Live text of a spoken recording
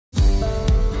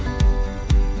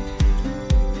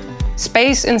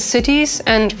Space in cities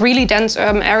and really dense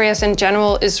urban areas in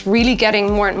general is really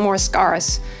getting more and more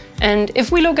scarce. And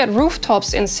if we look at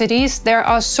rooftops in cities, there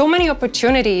are so many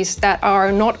opportunities that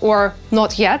are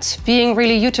not yet being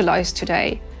really utilized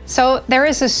today. So there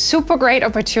is a super great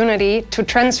opportunity to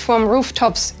transform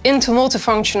rooftops into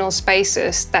multifunctional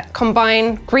spaces that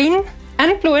combine green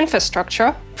and blue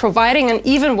infrastructure, providing an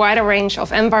even wider range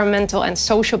of environmental and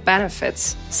social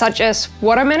benefits, such as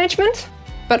water management,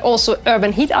 but also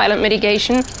urban heat island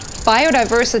mitigation,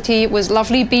 biodiversity with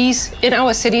lovely bees in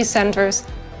our city centers,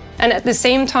 and at the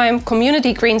same time,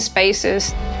 community green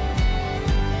spaces.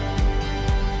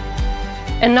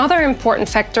 Another important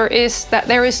factor is that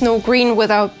there is no green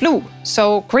without blue.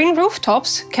 So green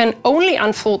rooftops can only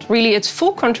unfold really its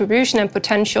full contribution and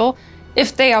potential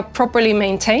if they are properly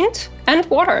maintained and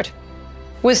watered.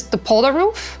 With the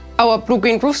PolderRoof, our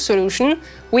blue-green roof solution,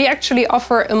 we actually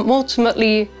offer a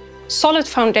ultimately solid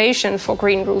foundation for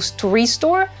green roofs to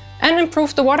restore and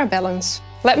improve the water balance.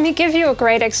 Let me give you a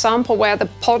great example where the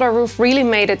PolderRoof really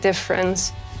made a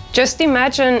difference. Just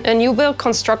imagine a new build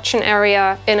construction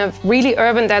area in a really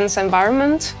urban dense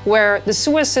environment where the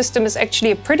sewer system is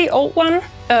actually a pretty old one,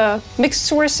 a mixed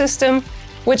sewer system,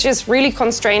 which is really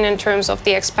constrained in terms of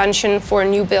the expansion for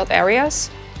new build areas.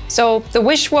 So the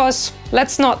wish was,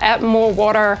 let's not add more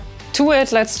water to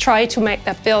it, let's try to make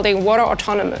that building water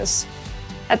autonomous.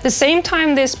 At the same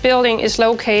time, this building is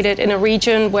located in a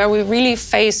region where we really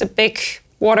face a big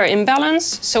water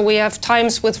imbalance. So we have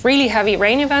times with really heavy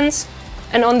rain events,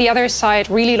 and on the other side,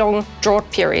 really long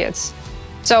drought periods.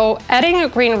 So adding a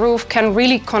green roof can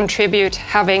really contribute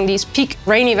having these peak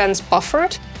rain events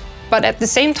buffered. But at the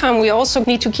same time, we also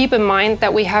need to keep in mind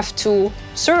that we have to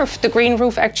serve the green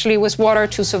roof actually with water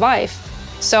to survive.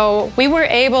 So we were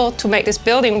able to make this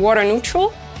building water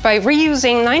neutral. By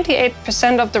reusing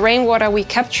 98% of the rainwater we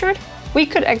captured, we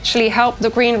could actually help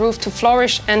the green roof to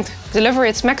flourish and deliver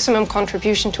its maximum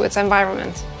contribution to its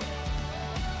environment.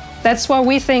 That's why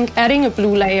we think adding a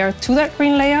blue layer to that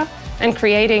green layer and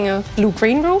creating a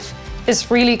blue-green roof is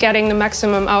really getting the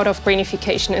maximum out of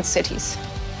greenification in cities.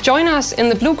 Join us in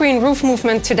the blue-green roof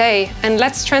movement today, and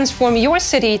let's transform your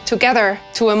city together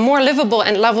to a more livable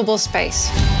and lovable space.